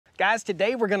Guys,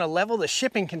 today we're gonna level the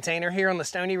shipping container here on the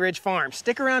Stoney Ridge Farm.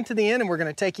 Stick around to the end and we're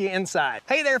gonna take you inside.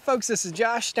 Hey there folks, this is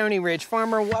Josh, Stoney Ridge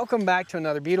Farmer. Welcome back to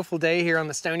another beautiful day here on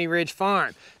the Stoney Ridge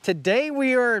Farm. Today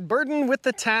we are burdened with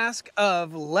the task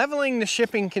of leveling the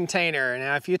shipping container.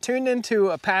 Now, if you tuned into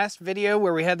a past video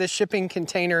where we had this shipping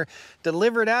container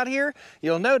delivered out here,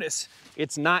 you'll notice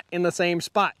it's not in the same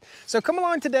spot. So come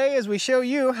along today as we show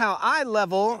you how I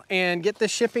level and get the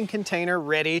shipping container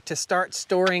ready to start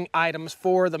storing items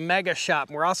for the mega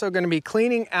shop. We're also going to be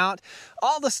cleaning out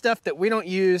all the stuff that we don't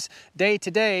use day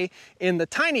to day in the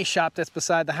tiny shop that's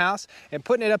beside the house and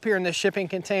putting it up here in this shipping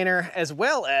container, as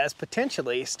well as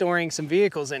potentially storing some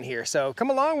vehicles in here. So come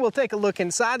along, we'll take a look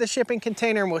inside the shipping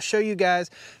container and we'll show you guys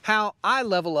how I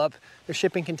level up the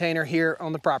shipping container here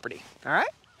on the property. All right?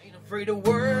 Ain't afraid of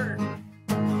work,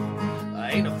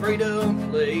 I ain't afraid of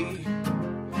play,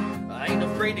 I ain't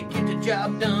afraid to get the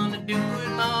job done and do it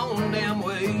my own damn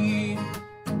way.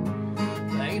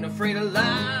 I ain't afraid of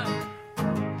life,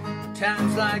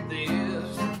 times like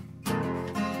this.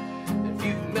 If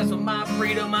you mess with my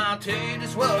freedom, I'll tell you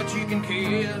just what you can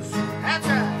kiss. That's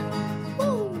right.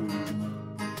 Woo.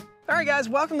 All right guys,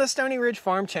 welcome to the Stoney Ridge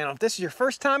Farm channel. If this is your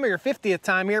first time or your 50th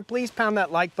time here, please pound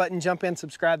that like button, jump in,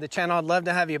 subscribe to the channel. I'd love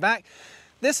to have you back.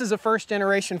 This is a first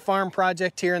generation farm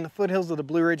project here in the foothills of the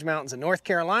Blue Ridge Mountains in North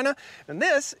Carolina. And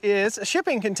this is a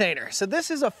shipping container. So this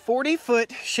is a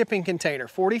 40-foot shipping container,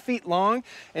 40 feet long,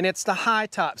 and it's the high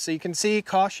top. So you can see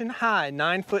caution high,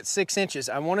 9 foot 6 inches.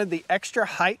 I wanted the extra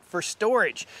height for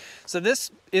storage. So this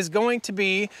is going to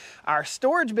be our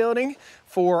storage building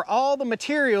for all the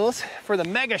materials for the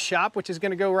mega shop, which is going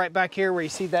to go right back here where you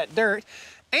see that dirt.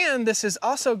 And this is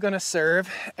also going to serve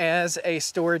as a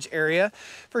storage area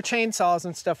for chainsaws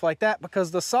and stuff like that,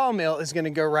 because the sawmill is going to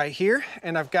go right here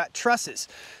and I've got trusses.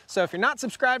 So if you're not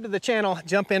subscribed to the channel,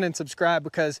 jump in and subscribe,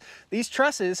 because these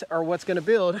trusses are what's going to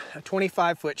build a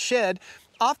 25-foot shed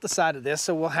off the side of this.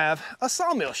 So we'll have a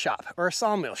sawmill shop or a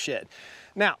sawmill shed.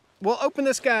 Now, we'll open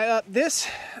this guy up. This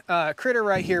critter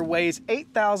right here weighs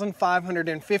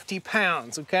 8,550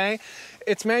 pounds, okay?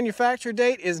 Its manufacture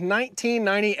date is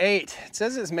 1998. It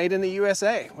says it's made in the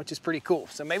USA, which is pretty cool.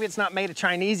 So maybe it's not made of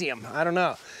Chinesium, I don't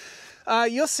know.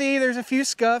 You'll see there's a few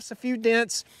scuffs, a few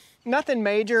dents, nothing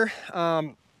major.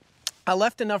 I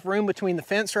left enough room between the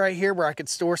fence right here where I could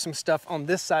store some stuff on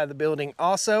this side of the building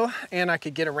also, and I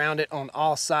could get around it on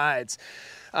all sides.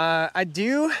 I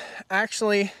do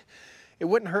actually, it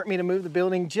wouldn't hurt me to move the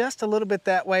building just a little bit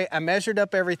that way. I measured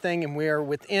up everything and we are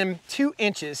within 2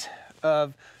 inches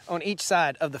on each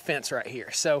side of the fence right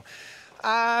here. So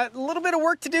a little bit of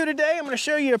work to do today. I'm going to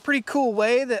show you a pretty cool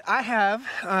way that I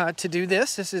have to do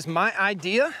this. This is my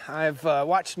idea. I've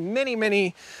watched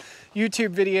many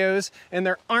YouTube videos and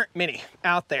there aren't many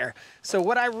out there. So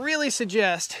what I really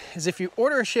suggest is, if you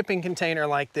order a shipping container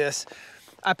like this,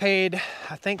 I paid,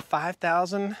 I think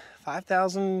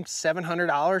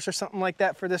 $5,700 or something like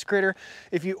that for this critter.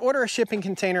 If you order a shipping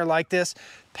container like this,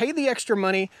 pay the extra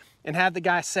money and have the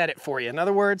guy set it for you. In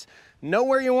other words, know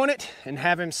where you want it and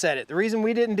have him set it. The reason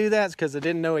we didn't do that is because I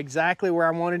didn't know exactly where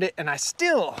I wanted it, and I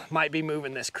still might be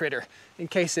moving this critter in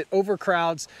case it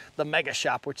overcrowds the mega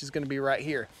shop, which is going to be right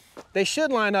here. They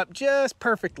should line up just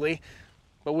perfectly,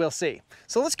 but we'll see.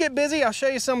 So let's get busy. I'll show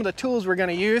you some of the tools we're going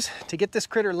to use to get this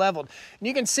critter leveled. And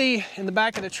you can see in the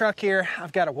back of the truck here,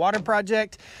 I've got a water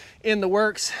project in the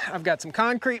works. I've got some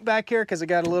concrete back here because I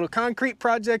got a little concrete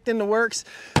project in the works.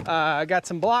 I got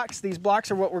some blocks. These blocks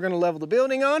are what we're going to level the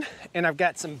building on. And I've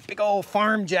got some big old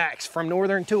farm jacks from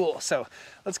Northern Tool. So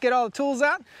let's get all the tools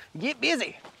out and get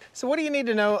busy. So what do you need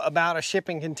to know about a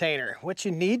shipping container? What you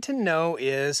need to know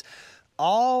is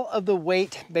all of the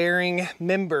weight-bearing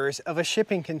members of a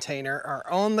shipping container are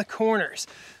on the corners.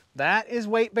 That is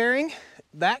weight-bearing,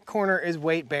 that corner is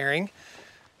weight-bearing,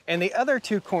 and the other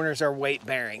two corners are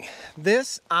weight-bearing.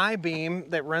 This I-beam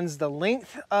that runs the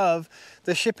length of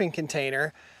the shipping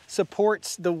container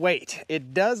supports the weight.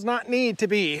 It does not need to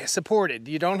be supported.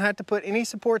 You don't have to put any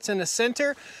supports in the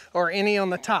center or any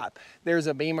on the top. There's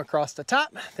a beam across the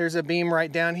top, there's a beam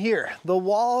right down here. The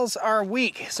walls are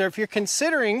weak, so if you're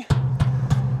considering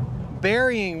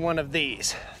burying one of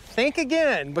these, think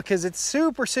again, because it's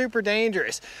super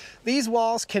dangerous. These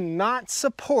walls cannot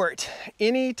support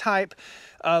any type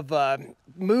of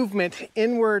movement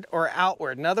inward or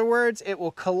outward. In other words, it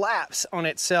will collapse on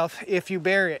itself if you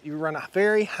bury it. You run a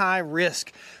very high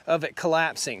risk of it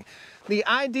collapsing. The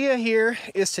idea here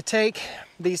is to take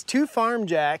these two farm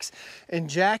jacks and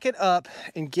jack it up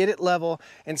and get it level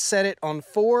and set it on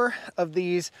 4 of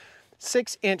these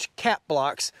 6-inch cap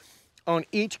blocks on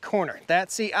each corner.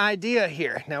 That's the idea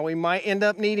here. Now we might end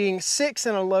up needing 6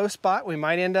 in a low spot. We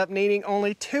might end up needing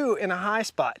only 2 in a high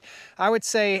spot. I would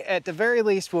say at the very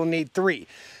least we'll need 3.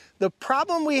 The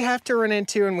problem we have to run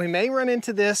into, and we may run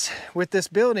into this with this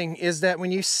building, is that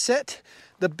when you set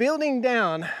the building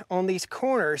down on these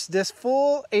corners, this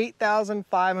full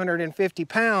 8,550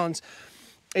 pounds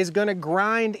is going to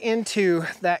grind into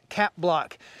that cap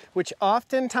block, which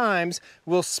oftentimes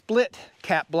will split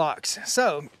cap blocks.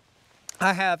 So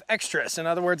I have extras. In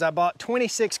other words, I bought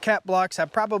 26 cap blocks. I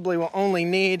probably will only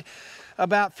need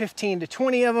about 15 to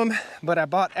 20 of them, but I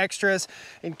bought extras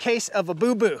in case of a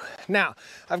boo-boo. Now,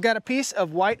 I've got a piece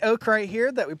of white oak right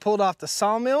here that we pulled off the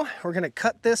sawmill. We're gonna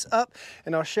cut this up,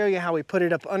 and I'll show you how we put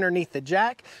it up underneath the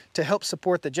jack to help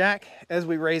support the jack as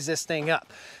we raise this thing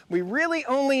up. We really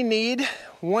only need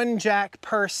 1 jack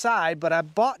per side, but I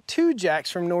bought 2 jacks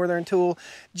from Northern Tool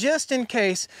just in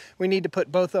case we need to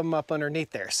put both of them up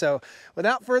underneath there. So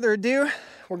without further ado,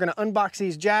 we're gonna unbox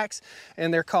these jacks,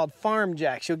 and they're called farm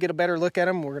jacks. You'll get a better look at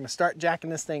them. We're gonna start jacking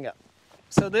this thing up.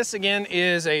 So this again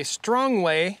is a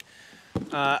Strongway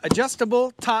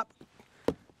adjustable top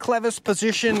clevis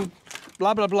position,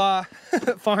 blah, blah, blah,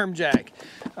 farm jack.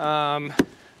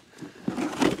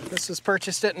 This was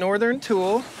purchased at Northern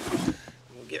Tool.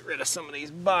 We'll get rid of some of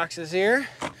these boxes here.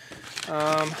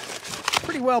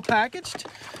 Pretty well packaged.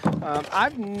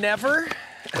 I've never,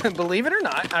 believe it or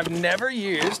not, I've never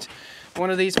used one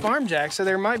of these farm jacks, so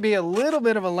there might be a little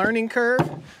bit of a learning curve.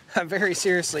 I very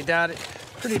seriously doubt it.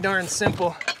 Pretty darn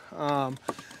simple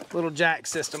little jack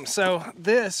system. So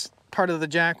this part of the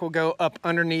jack will go up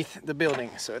underneath the building.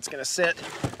 So it's gonna sit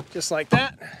just like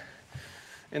that.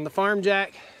 And the farm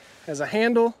jack has a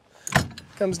handle,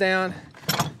 comes down,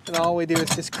 and all we do is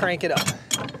just crank it up.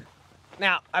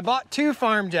 Now, I bought 2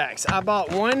 farm jacks. I bought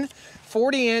one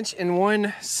 40-inch and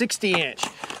one 60-inch.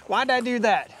 Why'd I do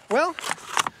that? Well,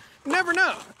 you never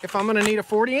know if I'm gonna need a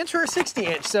 40-inch or a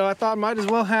 60-inch, so I thought I might as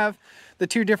well have the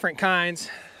 2 different kinds.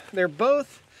 They're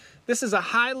both, this is a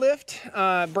high lift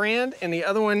brand, and the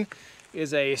other one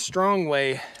is a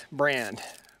Strongway brand.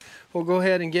 We'll go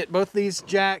ahead and get both these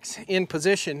jacks in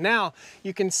position. Now,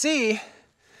 you can see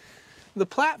the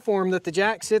platform that the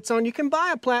jack sits on. You can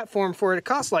buy a platform for it. It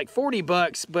costs like 40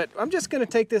 bucks, but I'm just gonna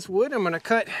take this wood, I'm gonna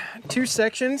cut 2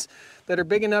 sections that are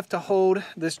big enough to hold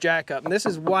this jack up. And this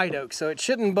is white oak, so it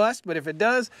shouldn't bust, but if it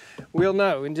does, we'll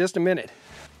know in just a minute.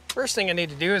 First thing I need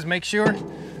to do is make sure,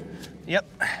 yep,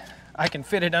 I can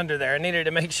fit it under there. I needed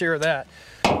to make sure of that.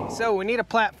 So we need a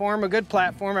platform, a good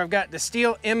platform. I've got the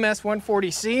Steel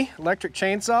MS-140C electric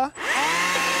chainsaw.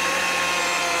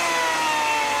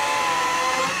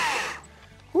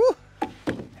 Whew,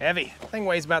 heavy. The thing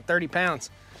weighs about 30 pounds.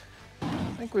 I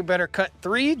think we better cut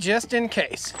 3 just in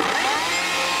case.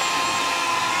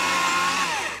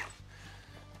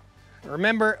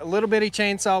 Remember, a little bitty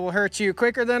chainsaw will hurt you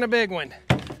quicker than a big one.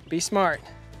 Be smart.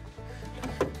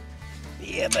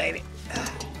 Yeah, baby.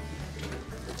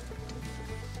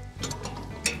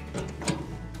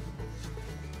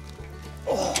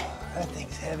 Oh, that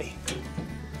thing's heavy.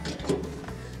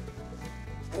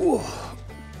 Ooh,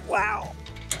 wow.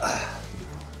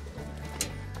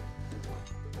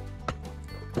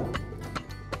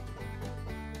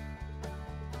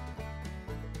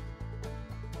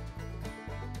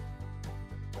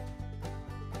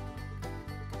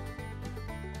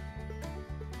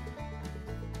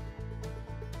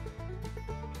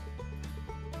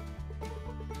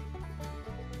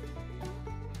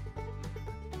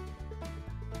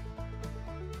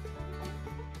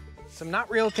 So I'm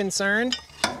not real concerned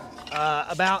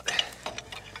about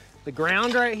the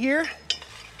ground right here.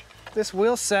 This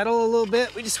will settle a little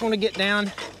bit. We just want to get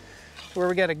down where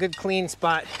we got a good clean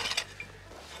spot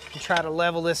and try to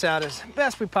level this out as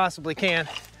best we possibly can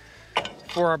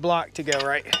for our block to go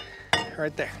right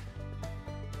there.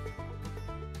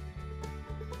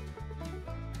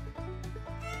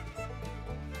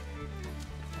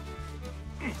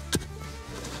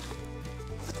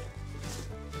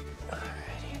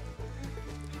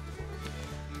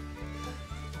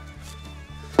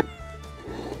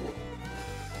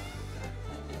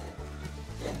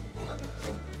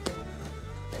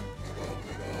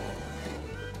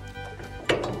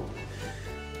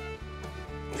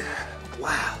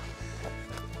 Wow.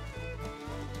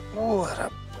 Oh, what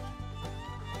a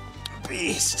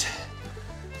beast.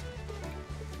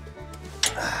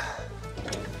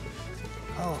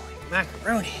 Holy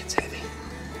macaroni, it's heavy.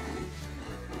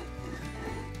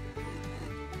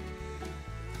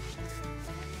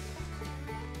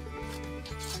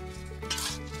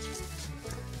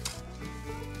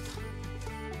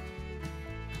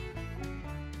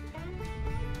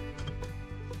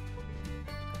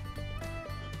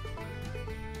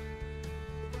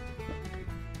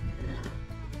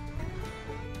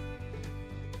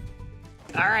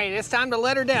 All right, it's time to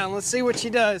let her down. Let's see what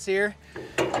she does here.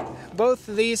 Both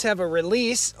of these have a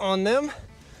release on them.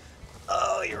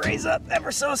 Oh, you raise up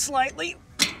ever so slightly.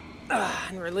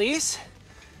 And release.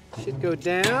 Should go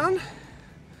down.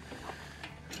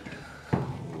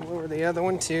 Lower the other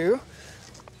one too.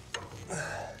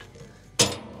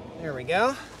 There we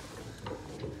go.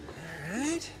 All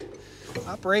right.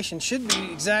 Operation should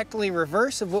be exactly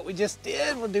reverse of what we just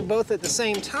did. We'll do both at the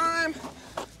same time.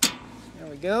 There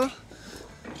we go.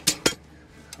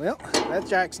 Well, that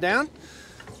jack's down.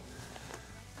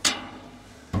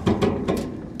 And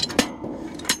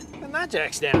that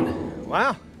jack's down.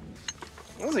 Wow.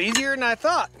 That was easier than I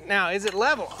thought. Now, is it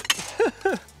level?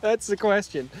 That's the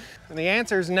question. And the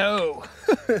answer is no.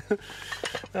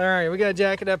 All right, we gotta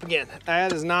jack it up again.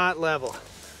 That is not level.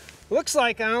 Looks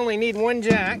like I only need one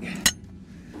jack.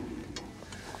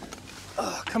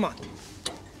 Oh, come on.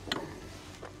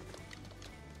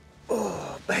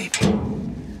 Oh, baby.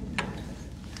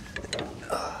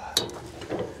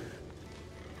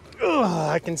 Oh,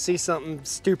 I can see something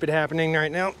stupid happening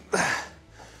right now.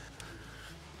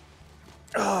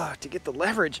 Oh, to get the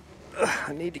leverage,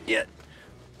 I need to get,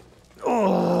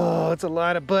 oh, it's a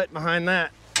lot of butt behind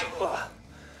that. Oh,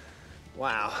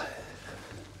 wow.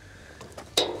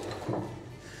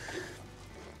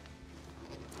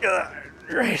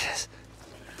 Gracious.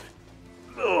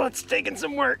 Oh, it's taking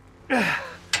some work.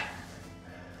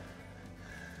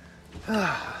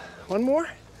 One more.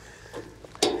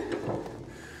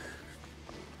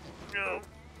 Oh,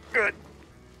 good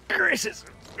gracious.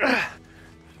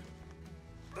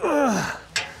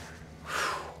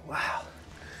 Wow.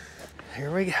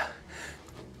 Here we go.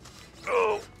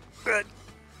 Oh, good.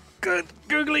 Good.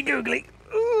 Googly googly.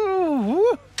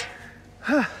 Ooh.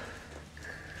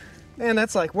 Man,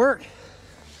 that's like work.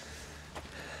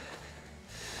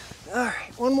 All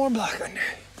right, one more block under.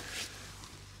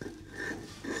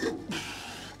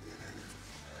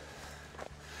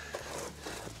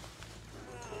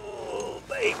 Oh,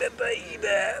 baby, baby.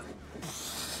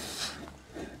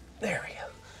 There we go.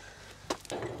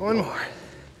 One more.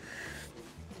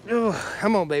 Oh,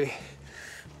 come on, baby.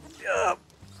 Oh,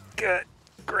 good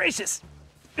gracious.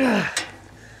 This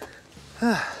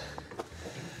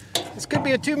could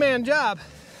be a two-man job.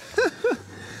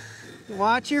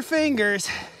 Watch your fingers.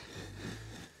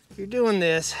 You're doing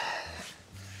this.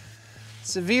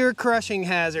 Severe crushing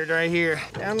hazard right here.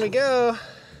 Down we go.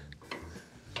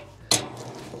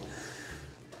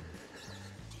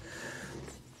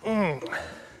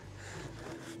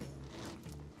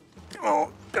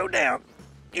 Oh, go down.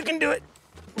 You can do it.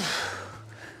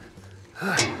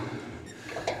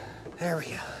 There we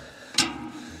go.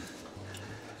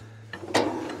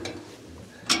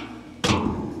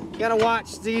 You gotta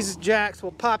watch, these jacks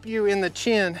will pop you in the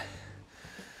chin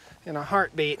in a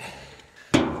heartbeat.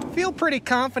 I feel pretty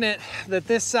confident that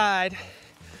this side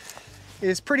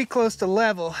is pretty close to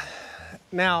level.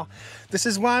 Now, this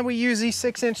is why we use these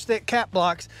 6-inch thick cap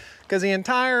blocks, because the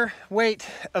entire weight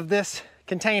of this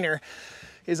container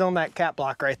is on that cap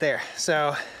block right there.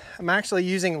 So I'm actually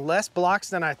using less blocks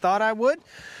than I thought I would.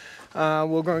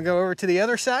 We're gonna go over to the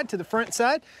other side, to the front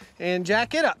side, and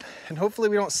jack it up, and hopefully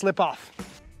we don't slip off.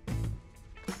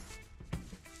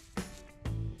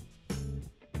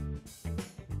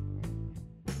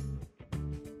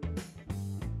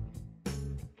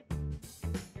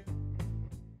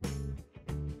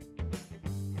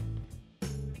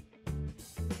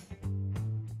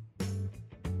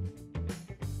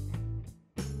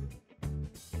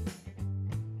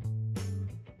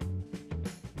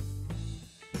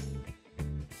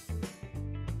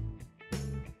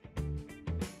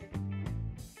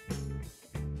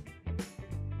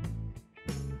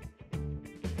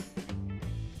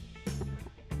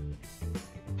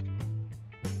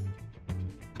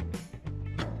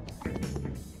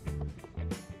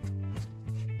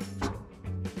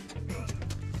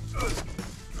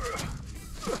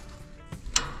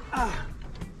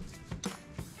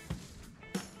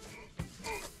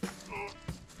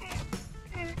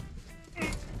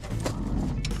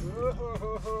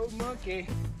 Oh, monkey.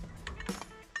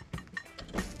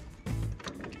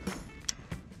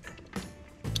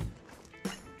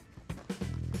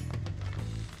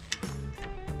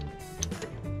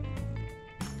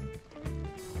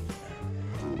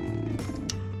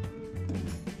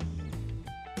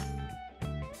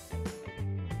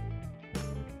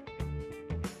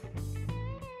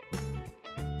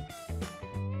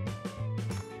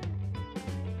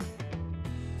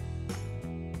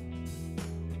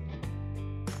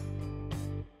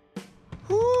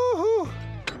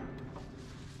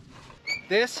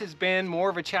 This has been more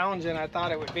of a challenge than I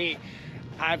thought it would be.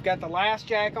 I've got the last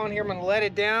jack on here. I'm gonna let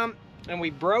it down. and we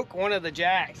broke one of the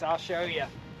jacks. I'll show you.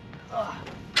 Ugh.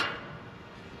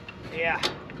 Yeah.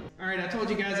 All right, I told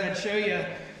you guys I'd show you.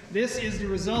 This is the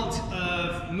result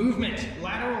of movement,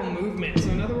 lateral movement. So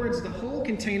in other words, the whole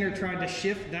container tried to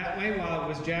shift that way while it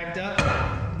was jacked up.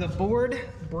 The board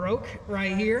broke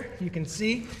right here, you can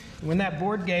see. When that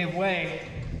board gave way,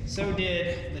 so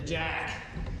did the jack.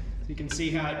 So you can see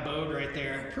how it bowed right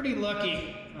there. Pretty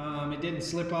lucky it didn't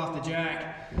slip off the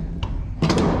jack.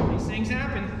 These things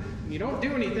happen. You don't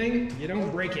do anything, you don't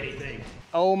break anything.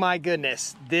 Oh my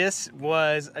goodness, this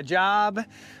was a job.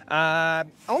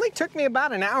 Only took me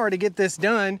about an hour to get this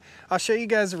done. I'll show you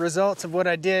guys the results of what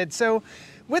I did. So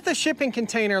with a shipping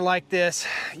container like this,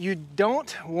 you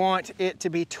don't want it to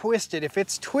be twisted. If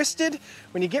it's twisted,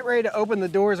 when you get ready to open the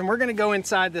doors, and we're gonna go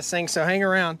inside this thing, so hang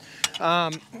around.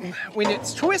 When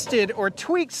it's twisted or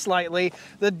tweaked slightly,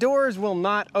 the doors will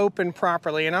not open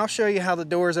properly. And I'll show you how the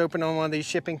doors open on one of these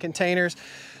shipping containers.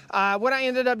 What I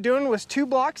ended up doing was 2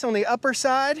 blocks on the upper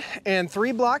side and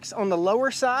 3 blocks on the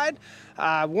lower side.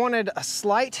 I wanted a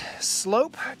slight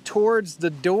slope towards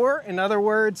the door. In other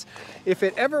words, if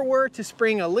it ever were to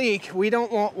spring a leak, we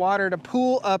don't want water to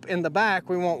pool up in the back.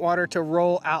 We want water to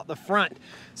roll out the front.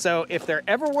 So if there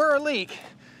ever were a leak,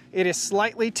 it is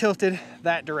slightly tilted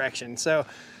that direction. So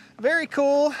very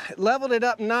cool, leveled it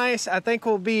up nice. I think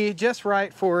will be just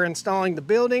right for installing the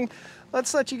building.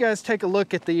 Let's let you guys take a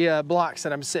look at the blocks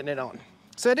that I'm sitting it on.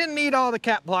 So I didn't need all the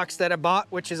cap blocks that I bought,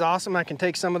 which is awesome. I can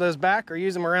take some of those back or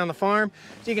use them around the farm.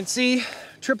 So you can see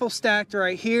triple stacked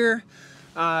right here,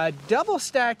 double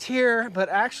stacked here, but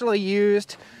actually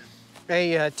used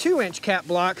a 2-inch cap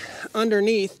block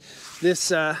underneath this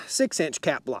 6-inch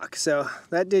cap block. So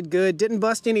that did good, didn't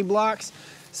bust any blocks.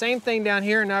 Same thing down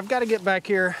here. Now I've got to get back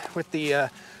here with the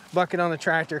bucket on the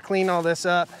tractor, clean all this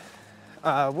up.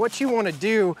 What you want to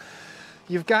do,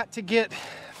 you've got to get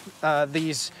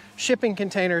these shipping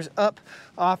containers up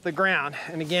off the ground.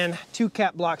 And again, 2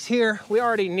 cap blocks here. We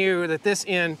already knew that this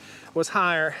end was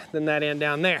higher than that end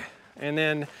down there. And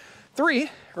then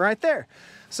 3 right there.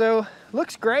 So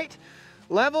looks great,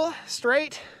 level,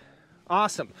 straight,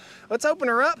 awesome. Let's open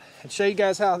her up and show you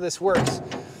guys how this works.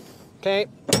 Okay,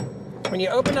 when you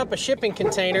open up a shipping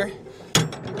container,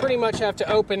 you pretty much have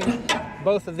to open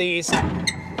both of these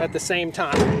at the same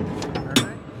time.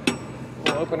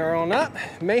 We'll open her on up.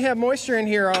 May have moisture in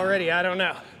here already, I don't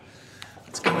know.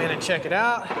 Let's go in and check it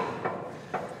out.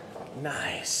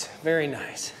 Nice, very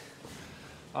nice.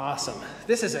 Awesome.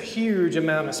 This is a huge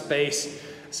amount of space.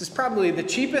 This is probably the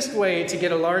cheapest way to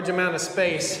get a large amount of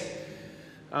space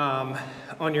on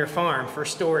your farm for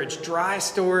storage. Dry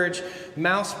storage,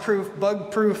 mouse-proof,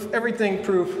 bug-proof,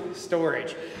 everything-proof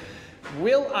storage.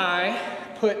 Will I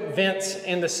put vents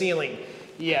in the ceiling?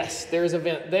 Yes, there's a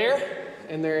vent there.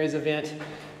 And there is a vent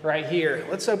right here.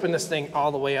 Let's open this thing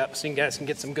all the way up so you guys can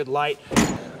get some good light.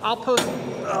 I'll post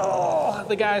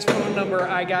the guy's phone number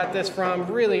I got this from.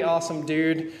 Really awesome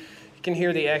dude. You can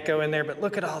hear the echo in there, but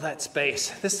look at all that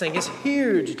space. This thing is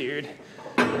huge, dude.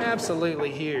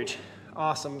 Absolutely huge.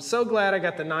 Awesome. So glad I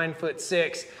got the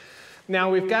 9'6".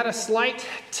 Now we've got a slight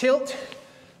tilt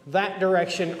that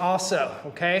direction also,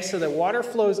 okay? So the water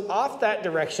flows off that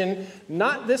direction,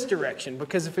 not this direction,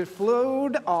 because if it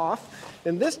flowed off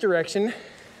in this direction,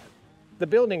 the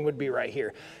building would be right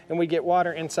here, and we get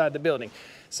water inside the building.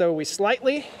 So we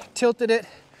slightly tilted it.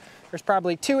 There's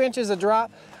probably 2 inches of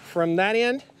drop from that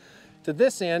end to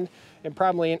this end, and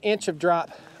probably 1 inch of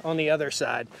drop on the other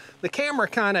side. The camera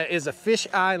kind of is a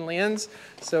fisheye lens,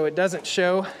 so it doesn't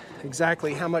show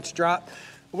exactly how much drop.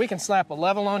 We can slap a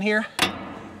level on here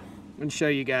and show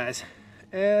you guys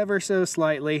ever so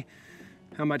slightly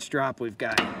how much drop we've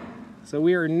got. So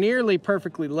we are nearly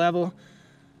perfectly level.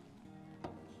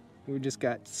 We just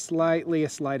got a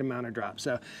slight amount of drop.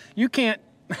 So you can't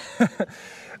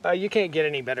you can't get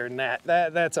any better than that.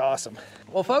 That's awesome.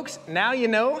 Well, folks, now you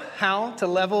know how to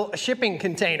level a shipping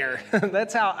container.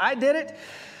 That's how I did it.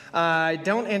 I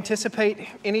don't anticipate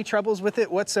any troubles with it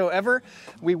whatsoever.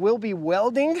 We will be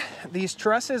welding these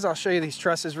trusses. I'll show you these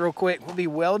trusses real quick. We'll be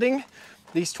welding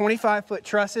these 25-foot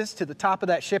trusses to the top of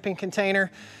that shipping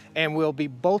container, and we'll be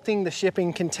bolting the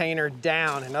shipping container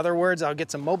down. In other words, I'll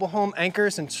get some mobile home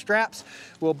anchors and straps.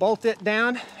 We'll bolt it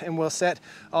down, and we'll set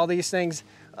all these things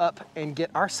up and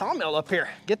get our sawmill up here.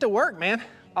 Get to work, man.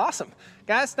 Awesome.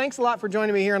 Guys, thanks a lot for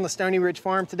joining me here on the Stoney Ridge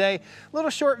Farm today. A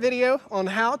little short video on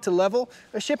how to level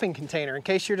a shipping container. In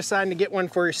case you're deciding to get one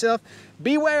for yourself,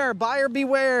 beware, buyer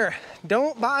beware.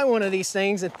 Don't buy one of these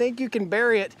things and think you can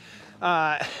bury it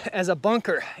as a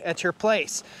bunker at your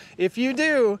place. If you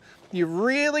do, you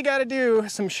really got to do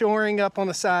some shoring up on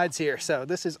the sides here. So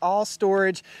this is all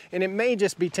storage, and it may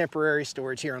just be temporary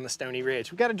storage here on the Stoney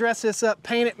Ridge. We've got to dress this up,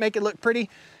 paint it, make it look pretty,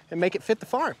 and make it fit the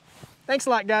farm. Thanks a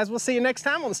lot, guys. We'll see you next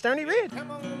time on the Stoney Ridge.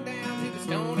 Come on down to the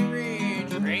Stoney Ridge.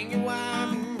 Bring your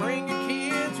wife and bring your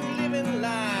kids. We're living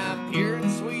life pure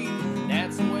and sweet.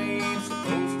 That's the way it's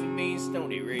supposed to be,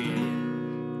 Stoney Ridge.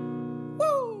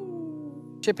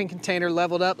 Woo! Shipping container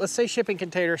leveled up. Let's say shipping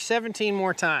container 17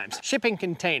 more times. Shipping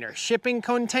container, shipping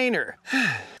container,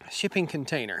 shipping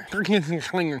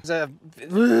container.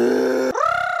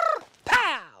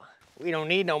 Pow! We don't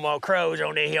need no more crows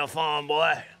on the hill farm,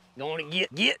 boy. Gonna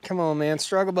get. Come on, man,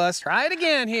 struggle bus. Try it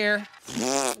again here.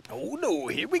 Oh no,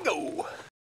 here we go.